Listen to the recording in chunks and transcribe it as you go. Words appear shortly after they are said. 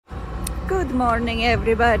Good morning,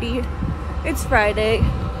 everybody. It's Friday.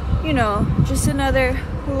 You know, just another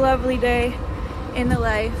lovely day in the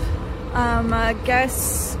life.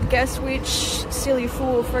 Guess which silly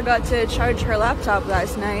fool forgot to charge her laptop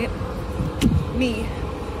last night? Me.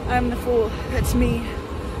 I'm the fool. That's me.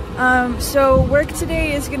 So work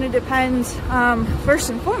today is going to depend, first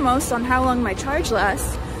and foremost, on how long my charge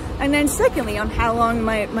lasts, and then secondly, on how long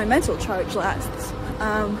my mental charge lasts.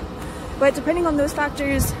 But depending on those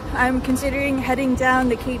factors, I'm considering heading down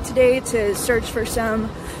the Cape today to search for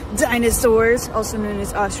some dinosaurs, also known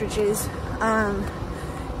as ostriches.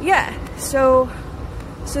 Yeah, so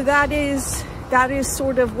that is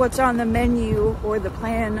sort of what's on the menu or the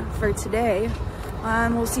plan for today.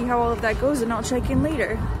 We'll see how all of that goes, and I'll check in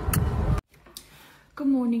later. Good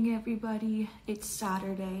morning, everybody. It's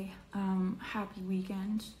Saturday. Happy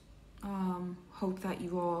weekend. Hope that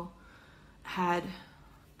you all had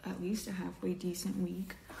at least a halfway decent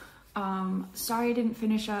week. Sorry I didn't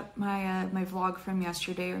finish up my my vlog from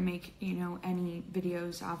yesterday or make, you know, any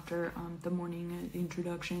videos after the morning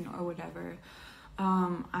introduction or whatever.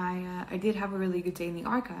 I did have a really good day in the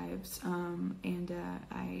archives, and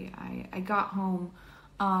I got home,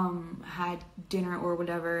 had dinner or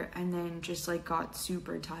whatever, and then just like got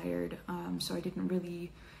super tired, so I didn't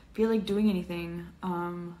really feel like doing anything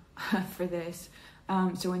for this.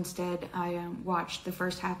 So instead I watched the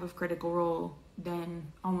first half of Critical Role,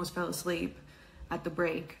 then almost fell asleep at the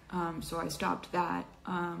break, so I stopped that.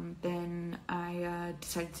 Then I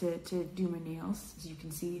decided to do my nails. As you can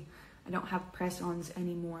see, I don't have press-ons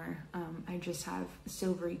anymore. I just have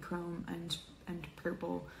silvery chrome and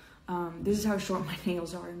purple. This is how short my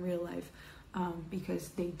nails are in real life, because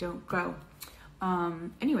they don't grow.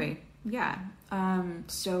 Anyway, yeah.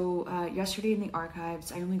 So yesterday in the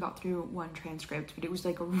archives, I only got through one transcript, but it was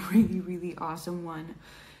like a really awesome one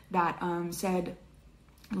that said,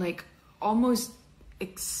 like, almost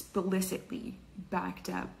explicitly backed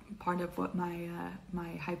up part of what my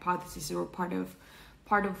my hypothesis, or part of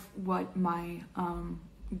what my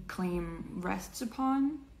claim rests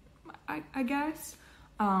upon, I guess,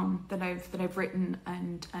 that I've written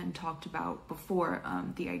and talked about before,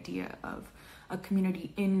 the idea of a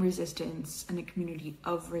community in resistance and a community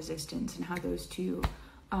of resistance, and how those two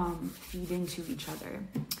feed into each other.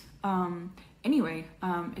 Anyway,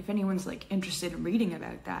 if anyone's like interested in reading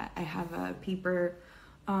about that, I have a paper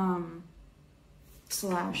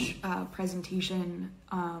slash presentation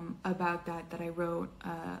about that I wrote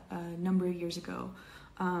a number of years ago,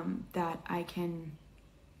 that I can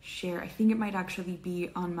share. I think it might actually be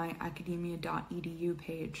on my academia.edu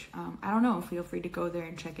page. I don't know, feel free to go there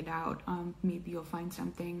and check it out. Maybe you'll find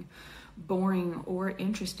something boring or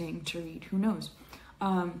interesting to read, who knows.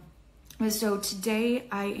 So today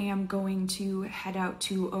I am going to head out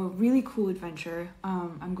to a really cool adventure.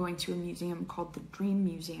 I'm going to a museum called the Dream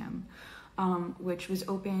Museum, which was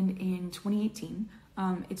opened in 2018.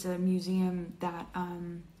 It's a museum that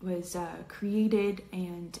was created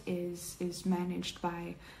and is managed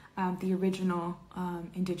by the original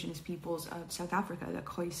indigenous peoples of South Africa, the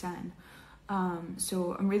Khoisan.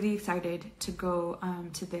 So I'm really excited to go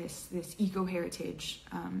to this eco-heritage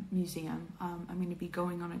museum. I'm going to be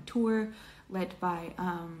going on a tour led by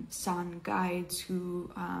San guides who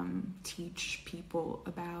teach people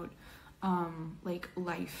about like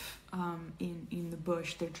life in the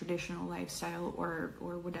bush, their traditional lifestyle, or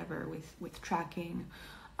whatever, with tracking,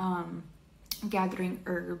 gathering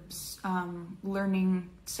herbs, learning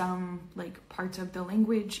some like parts of the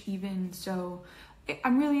language even. So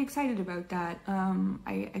I'm really excited about that.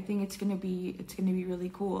 I think it's gonna be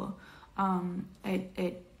really cool.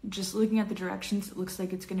 It just looking at the directions, it looks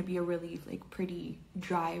like it's gonna be a really like pretty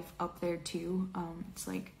drive up there too. It's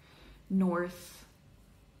like north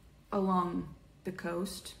along the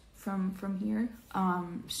coast from here.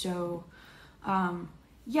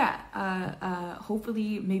 Yeah,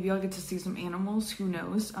 hopefully maybe I'll get to see some animals, who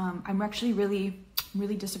knows. I'm actually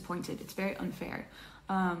really disappointed. It's very unfair.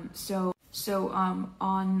 So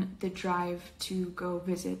on the drive to go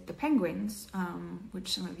visit the penguins,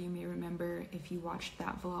 which some of you may remember if you watched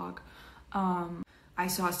that vlog, I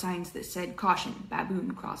saw signs that said, "Caution,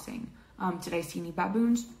 baboon crossing." Did I see any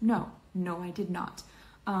baboons? No, I did not.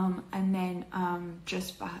 And then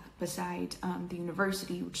just beside the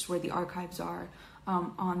university, which is where the archives are,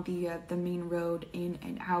 on the main road in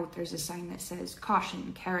and out, there's a sign that says,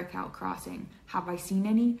 "Caution, caracal crossing." Have I seen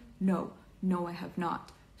any? No, I have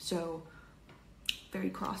not. So very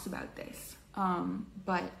cross about this.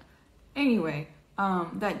 But anyway,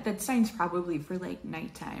 that sign's probably for like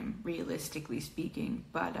nighttime, realistically speaking,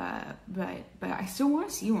 but I still want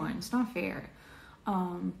to see one. It's not fair.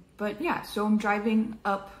 But yeah, so I'm driving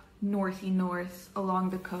up northy north along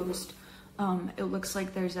the coast. It looks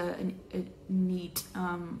like there's a neat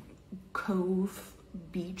cove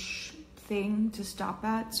beach thing to stop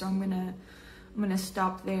at, so I'm gonna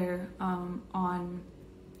stop there on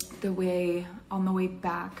the way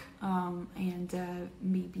back, and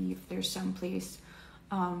maybe if there's someplace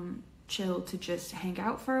chill to just hang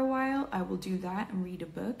out for a while, I will do that and read a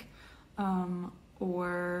book,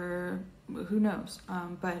 or who knows,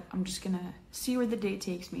 but I'm just gonna see where the day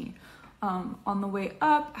takes me. On the way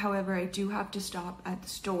up, however, I do have to stop at the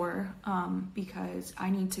store because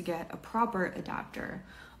I need to get a proper adapter.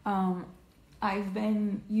 I've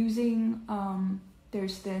been using,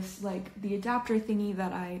 there's this, like, the adapter thingy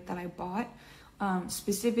that I bought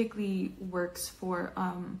specifically works for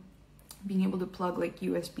being able to plug like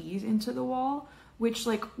USBs into the wall, which,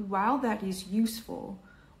 like, while that is useful,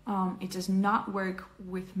 it does not work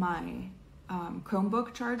with my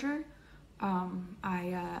Chromebook charger. I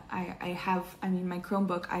mean, my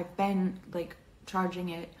Chromebook, I've been like charging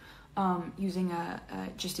it using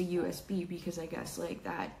just a USB, because I guess like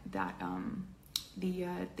the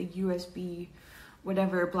USB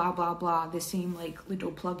whatever blah blah blah, the same like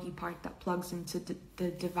little pluggy part that plugs into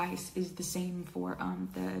the device is the same for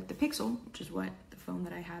the Pixel, which is what the phone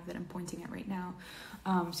that I have that I'm pointing at right now.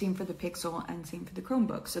 Same for the Pixel and same for the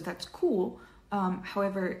Chromebook, so that's cool.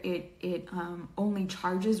 However, it only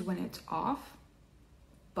charges when it's off,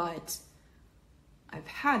 but I've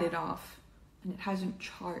had it off and it hasn't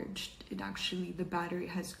charged. It actually, the battery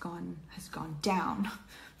has gone down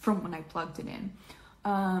from when I plugged it in.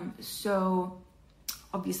 So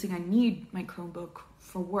obviously I need my Chromebook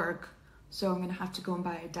for work, so I'm gonna have to go and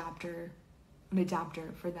buy an adapter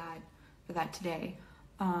for that today,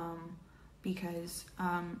 because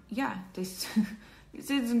yeah, this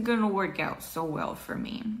isn't gonna work out so well for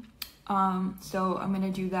me. So I'm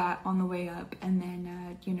gonna do that on the way up, and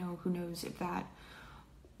then you know, who knows if I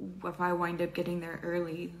wind up getting there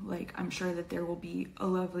early, like, I'm sure that there will be a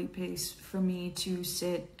lovely place for me to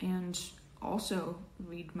sit and also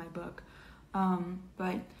read my book.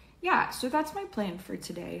 But yeah, so that's my plan for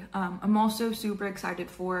today. I'm also super excited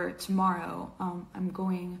for tomorrow. I'm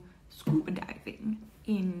going scuba diving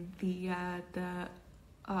in the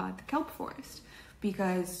kelp forest,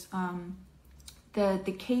 because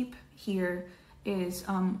the Cape here is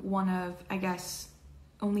one of, I guess,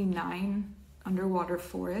 only 9 underwater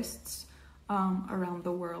forests around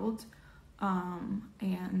the world.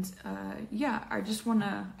 And yeah, I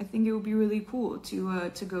think it would be really cool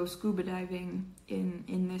to go scuba diving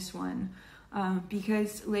in this one,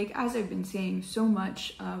 because, like, as I've been saying, so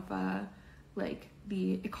much of like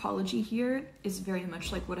the ecology here is very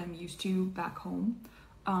much like what I'm used to back home.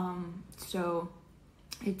 So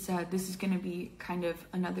it's this is gonna be kind of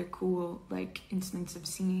another cool, like, instance of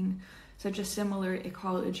seeing such a similar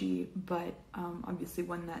ecology, but obviously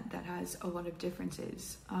one that has a lot of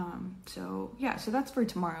differences. So yeah, so that's for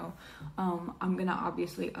tomorrow. I'm gonna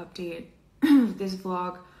obviously update this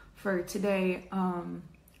vlog for today,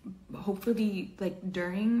 hopefully like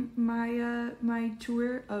during my my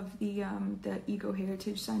tour of the Eco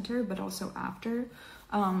Heritage Center, but also after.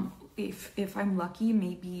 If I'm lucky,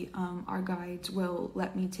 maybe our guides will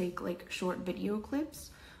let me take like short video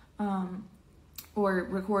clips, or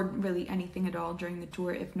record really anything at all during the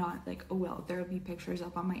tour. If not, like, oh well, there'll be pictures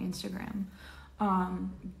up on my Instagram.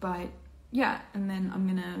 But yeah, and then I'm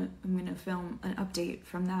gonna film an update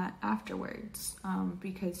from that afterwards,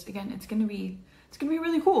 because again, it's gonna be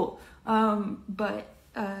really cool. But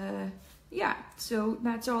yeah, so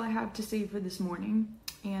that's all I have to say for this morning,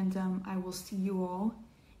 and I will see you all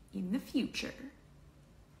in the future.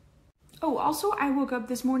 Oh, also, I woke up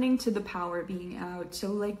this morning to the power being out,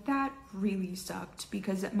 so like that really sucked,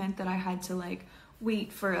 because it meant that I had to like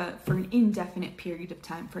wait for an indefinite period of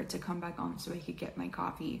time for it to come back on so I could get my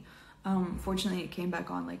coffee. Fortunately, it came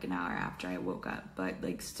back on like an hour after I woke up, but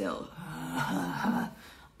like still, I'm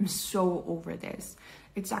so over this.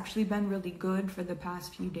 It's actually been really good for the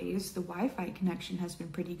past few days. The Wi-Fi connection has been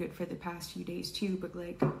pretty good for the past few days too, but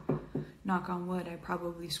like, knock on wood, I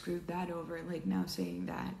probably screwed that over, like, now saying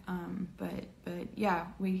that. But yeah,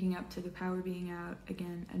 waking up to the power being out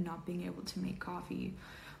again and not being able to make coffee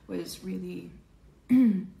was really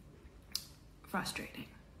frustrating.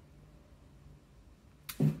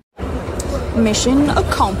 Mission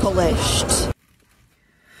accomplished.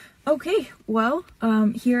 Okay, well,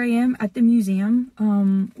 here I am at the museum,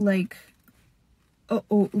 like a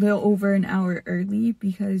little over an hour early,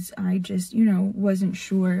 because I just, you know, wasn't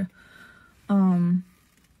sure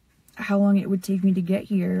how long it would take me to get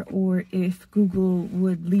here, or if Google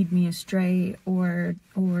would lead me astray or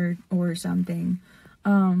something.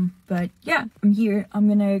 But yeah, I'm here. I'm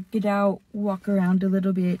gonna get out, walk around a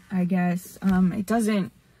little bit, I guess. I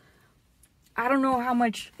don't know how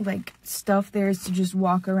much like stuff there is to just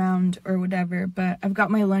walk around or whatever, but I've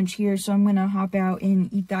got my lunch here, so I'm gonna hop out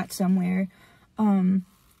and eat that somewhere, and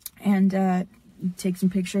take some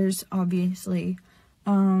pictures, obviously.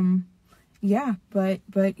 Yeah, but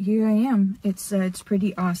here I am. It's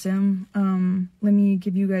pretty awesome. Let me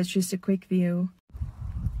give you guys just a quick view.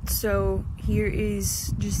 So here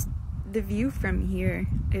is just the view from here.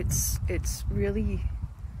 It's really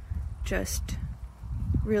just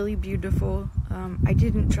really beautiful. I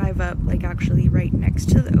didn't drive up like actually right next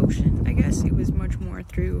to the ocean. I guess it was much more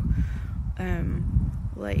through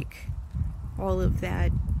like all of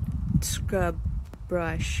that scrub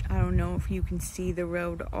brush. I don't know if you can see the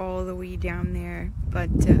road all the way down there, but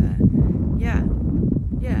yeah,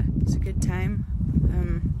 it's a good time.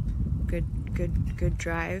 Good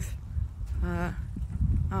drive. I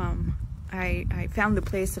found the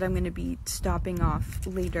place that I'm going to be stopping off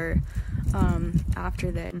later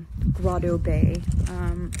after the Grotto Bay,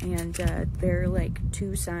 and there are like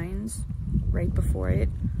 2 signs right before it,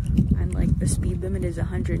 and like the speed limit is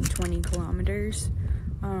 120 kilometers.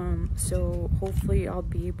 So hopefully I'll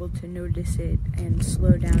be able to notice it and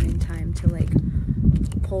slow down in time to like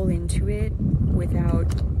pull into it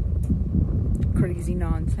without crazy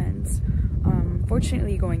nonsense.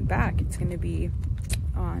 Fortunately, going back, it's going to be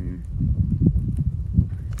on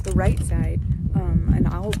the right side, and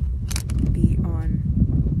I'll be on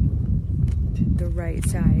the right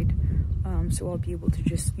side, so I'll be able to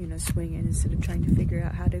just, you know, swing in instead of trying to figure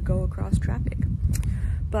out how to go across traffic.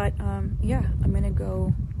 But yeah, I'm gonna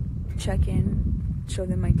go check in, show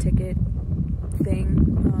them my ticket thing,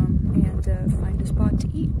 and find a spot to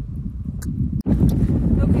eat.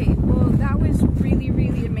 Okay, well that was really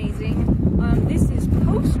amazing. This is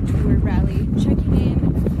post-tour rally, checking in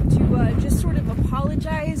to just sort of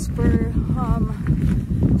apologize for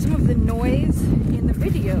some of the noise in the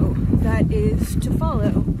video that is to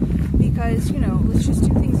follow, because, you know, let's just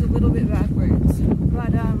do things a little bit backwards.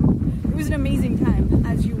 But it was an amazing time,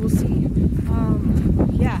 as you will see.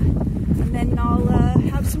 Yeah, and then I'll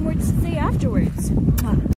have some words to say afterwards.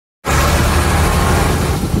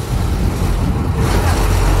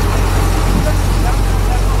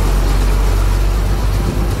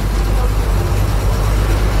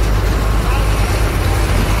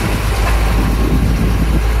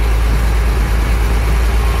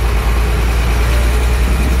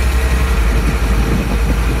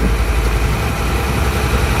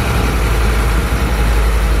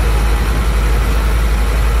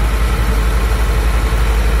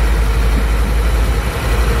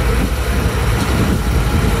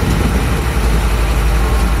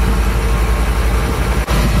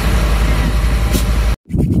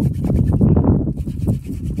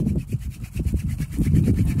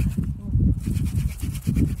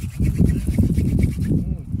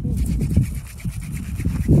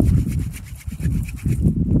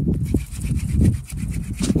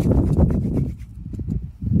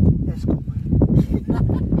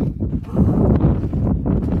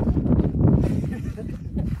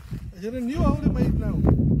 Is it a new or old made now?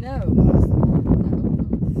 No.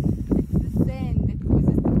 It's the sand that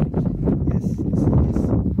causes the friction. Yes.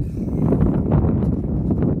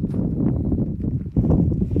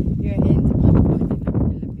 Your hands are holding up the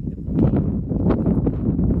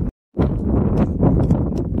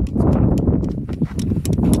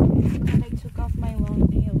And I took off my long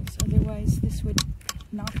nails, otherwise this would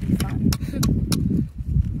not be fun.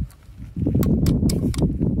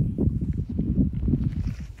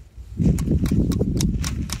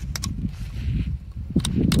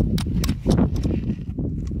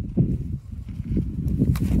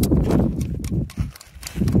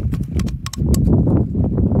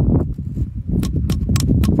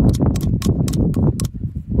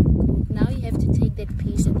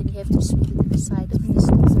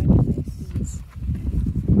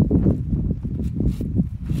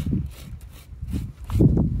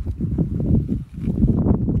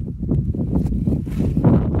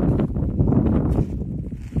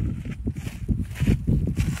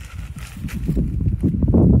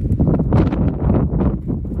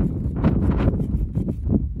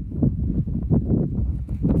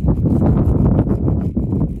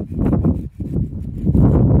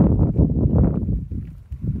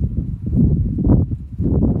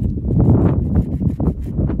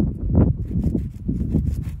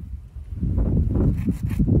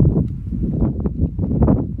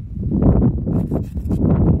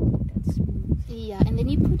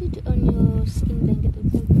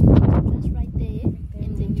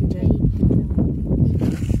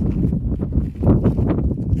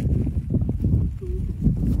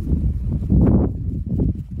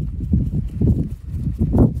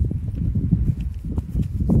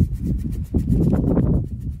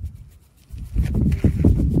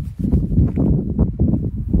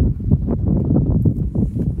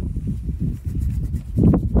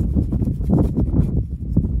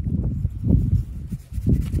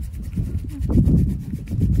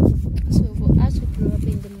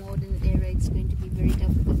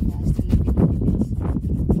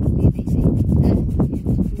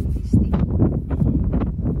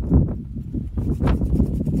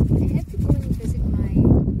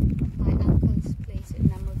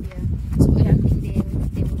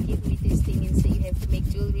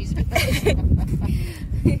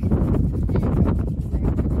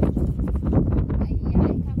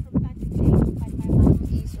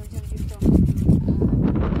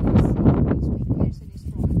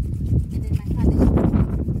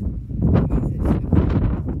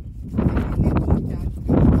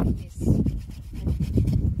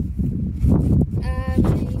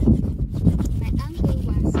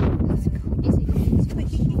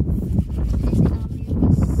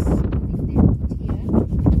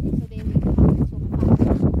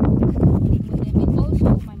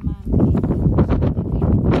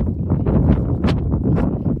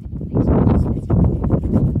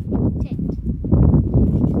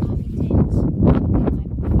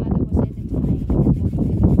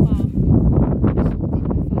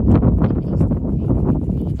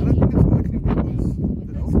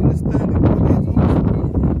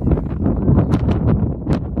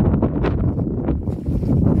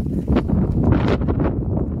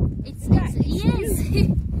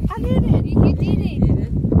 You did it.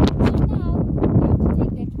 So now you have to take that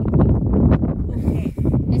with you. Okay.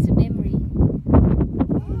 As a memory.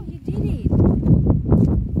 Oh, you did it.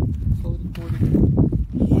 So recording.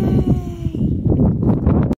 Yay!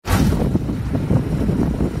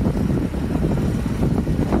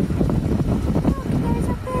 Look, there's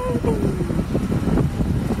a baby.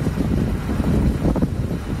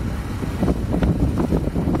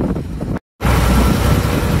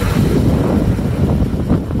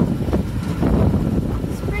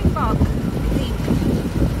 Springbok, I think.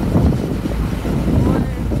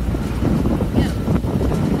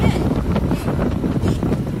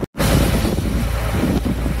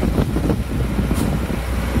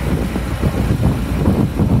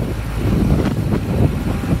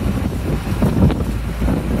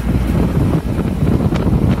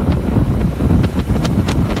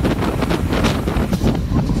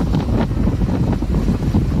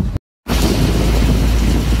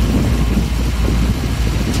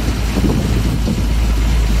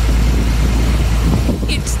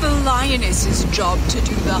 It's the lioness's job to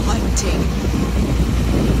do the hunting.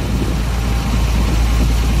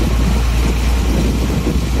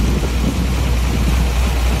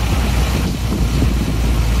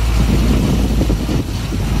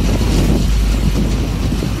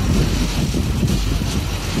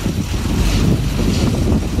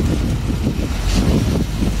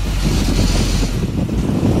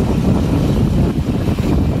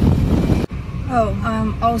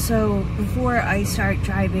 Also, before I start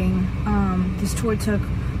driving, this tour took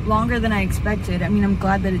longer than I expected. I mean, I'm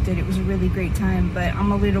glad that it did. It was a really great time, but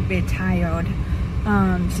I'm a little bit tired.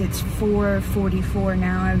 So it's 4:44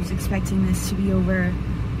 now. I was expecting this to be over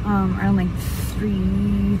around like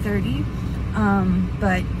 3:30.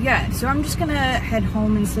 But yeah, so I'm just gonna head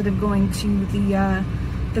home instead of going to the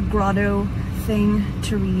grotto thing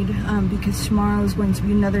to read, because tomorrow is going to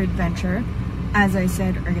be another adventure, as I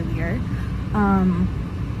said earlier.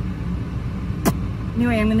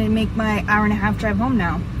 Anyway, I'm gonna make my hour-and-a-half drive home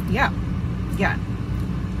now. Yeah.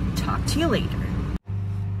 Talk to you later.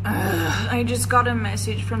 I just got a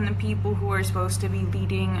message from the people who are supposed to be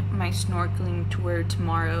leading my snorkeling tour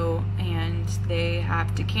tomorrow, and they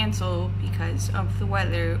have to cancel because of the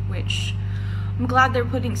weather, which I'm glad they're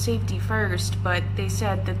putting safety first, but they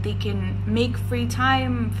said that they can make free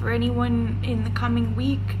time for anyone in the coming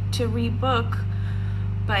week to rebook.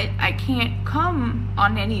 But I can't come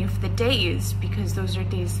on any of the days because those are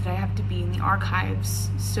days that I have to be in the archives.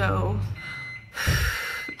 So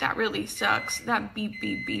that really sucks. That beep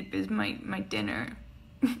beep beep is my dinner.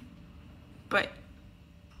 But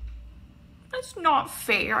that's not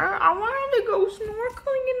fair. I wanted to go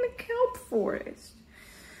snorkeling in the kelp forest.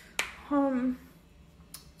 So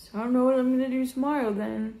I don't know what I'm gonna do tomorrow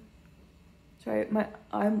then. Sorry,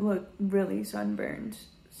 I'm look really sunburned.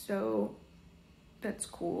 So that's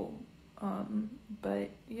cool.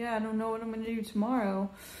 But yeah, I don't know what I'm gonna do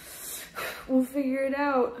tomorrow. We'll figure it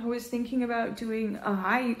out. I was thinking about doing a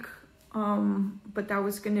hike, but that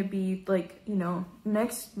was gonna be like, you know,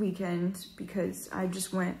 next weekend, because I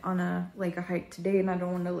just went on a hike today and I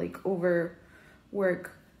don't want to like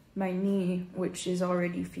overwork my knee, which is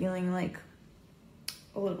already feeling like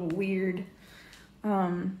a little weird.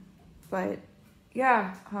 But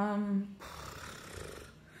yeah,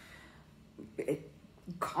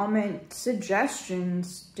 comment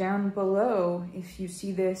suggestions down below if you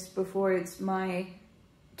see this before it's my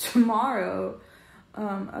tomorrow.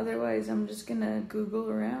 Otherwise I'm just gonna Google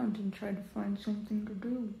around and try to find something to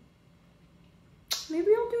do.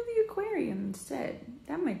 Maybe I'll do the aquarium instead.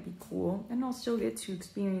 That might be cool, and I'll still get to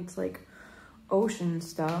experience like ocean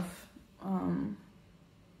stuff.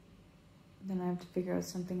 Then I have to figure out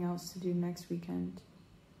something else to do next weekend.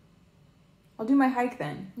 I'll do my hike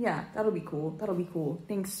then. Yeah, that'll be cool. That'll be cool.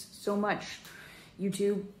 Thanks so much,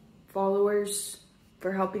 YouTube followers,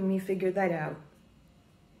 for helping me figure that out.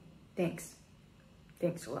 Thanks.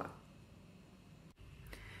 Thanks a lot.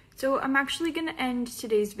 So I'm actually gonna end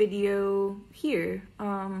today's video here.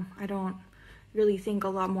 I don't really think a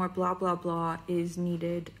lot more blah blah blah is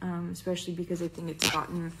needed, especially because I think it's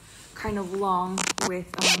gotten kind of long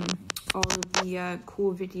with all of the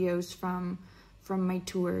cool videos from my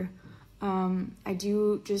tour. I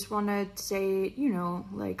do just want to say, you know,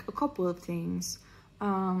 like a couple of things,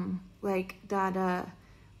 like that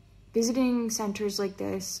visiting centers like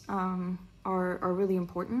this are really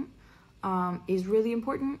important, is really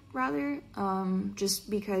important rather, just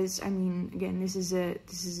because, I mean, again, this is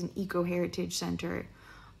an eco-heritage center,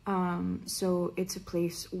 so it's a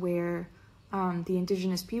place where the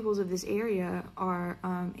indigenous peoples of this area are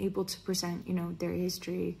able to present, you know, their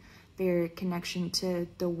history, their connection to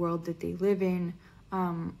the world that they live in,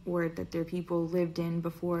 or that their people lived in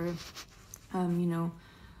before, you know,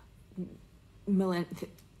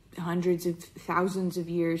 hundreds of thousands of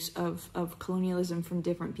years of colonialism from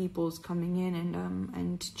different peoples coming in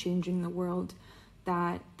and changing the world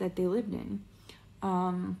that they lived in.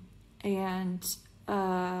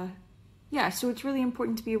 Yeah, so it's really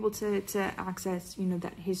important to be able to access, you know,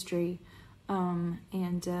 that history,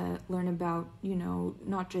 and learn about, you know,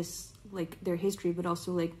 not just like their history, but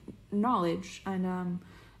also like knowledge and,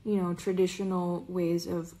 you know, traditional ways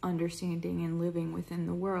of understanding and living within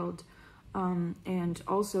the world. And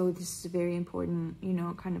also this is a very important, you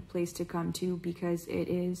know, kind of place to come to because it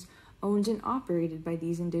is owned and operated by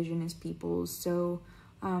these indigenous peoples. So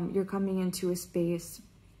you're coming into a space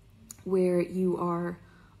where you are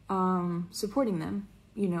supporting them,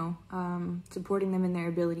 you know, supporting them in their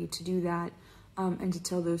ability to do that, and to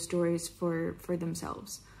tell those stories for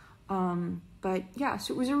themselves. But yeah,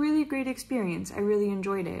 so it was a really great experience. I really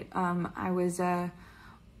enjoyed it.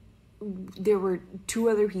 There were 2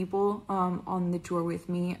 other people on the tour with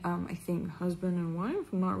me, I think husband and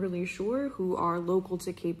wife, I'm not really sure, who are local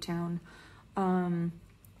to Cape Town. And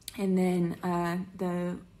then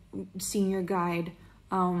the senior guide,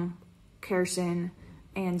 Kirsten,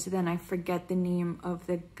 and then I forget the name of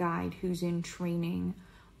the guide who's in training.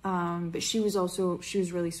 But she was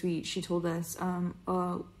really sweet. She told us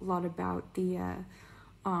a lot about the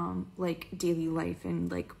like daily life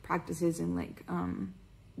and like practices and like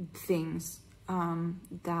things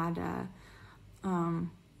that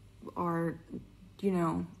are, you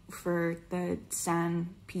know, for the San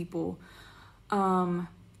people.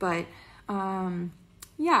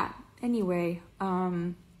 Yeah, anyway,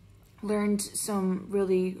 learned some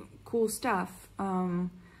really cool stuff,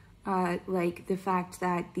 like the fact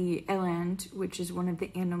that the eland, which is one of the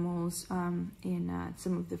animals in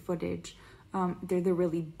some of the footage, they're the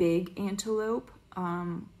really big antelope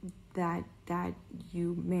that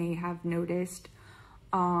you may have noticed.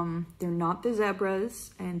 They're not the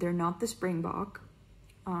zebras and they're not the springbok.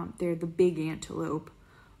 They're the big antelope.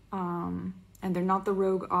 And they're not the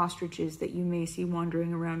rogue ostriches that you may see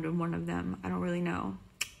wandering around in one of them. I don't really know.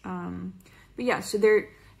 But yeah, so they're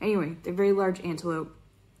very large antelope.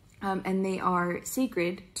 And they are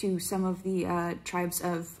sacred to some of the tribes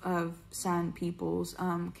of San peoples.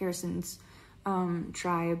 Kirsten's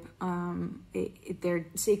tribe, they're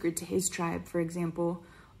sacred to his tribe, for example.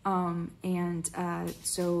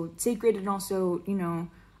 So sacred, and also, you know,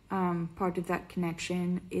 part of that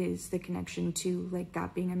connection is the connection to like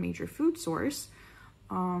that being a major food source.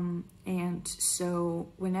 And so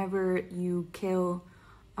whenever you kill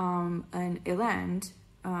an eland,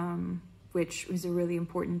 which is a really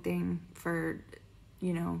important thing for,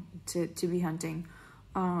 you know, to be hunting,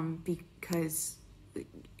 because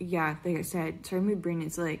yeah, like I said, sorry, my brain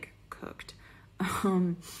is like cooked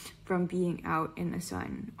from being out in the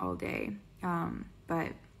sun all day.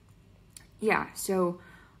 But yeah, so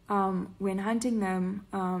when hunting them,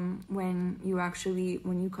 when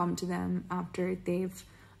you come to them after they've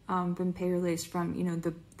been paralyzed from, you know,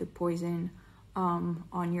 the poison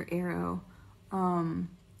on your arrow,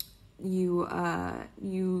 you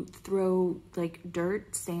throw like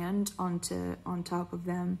dirt, sand on top of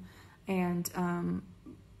them, and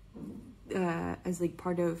as like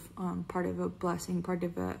part of a blessing, part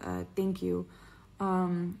of a thank you,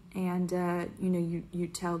 and you know, you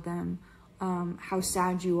tell them how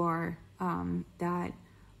sad you are that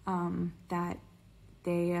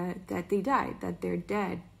they died, that they're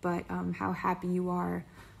dead, but how happy you are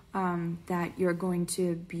that you're going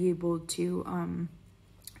to be able to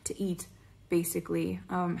eat, basically,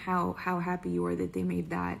 how happy you are that they made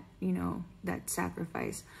that, you know, that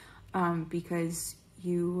sacrifice, because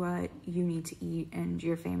you need to eat and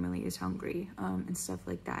your family is hungry, and stuff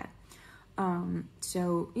like that.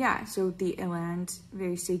 So yeah, so the eland,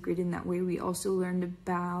 very sacred in that way. We also learned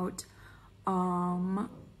about some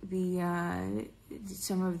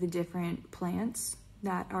of the different plants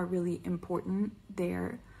that are really important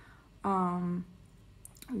there. One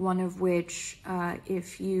of which,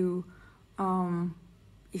 if you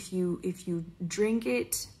drink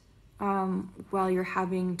it while you're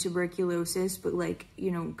having tuberculosis, but like, you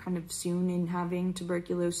know, kind of soon in having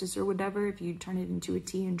tuberculosis or whatever, if you turn it into a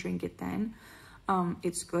tea and drink it then,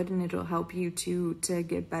 it's good, and it'll help you to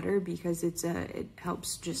get better, because it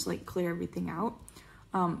helps just like clear everything out.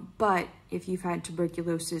 But if you've had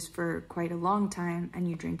tuberculosis for quite a long time and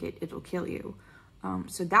you drink it, it'll kill you.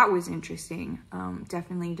 So that was interesting.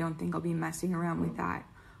 Definitely don't think I'll be messing around with that.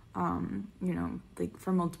 You know, like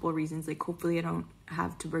for multiple reasons, like hopefully I don't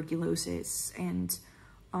have tuberculosis, and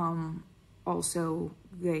also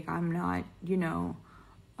like I'm not, you know,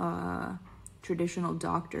 traditional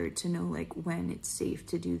doctor to know like when it's safe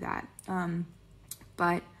to do that.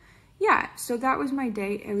 But yeah, so that was my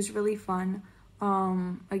day. It was really fun.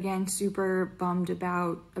 Again, super bummed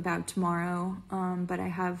about tomorrow. But I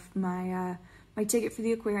have my my ticket for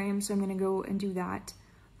the aquarium, so I'm gonna go and do that.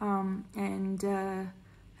 And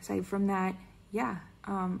aside from that, yeah,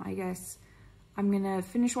 I guess I'm gonna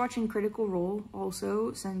finish watching Critical Role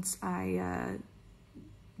also, since I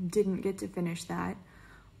didn't get to finish that.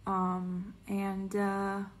 And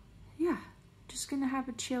yeah, just gonna have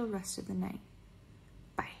a chill rest of the night.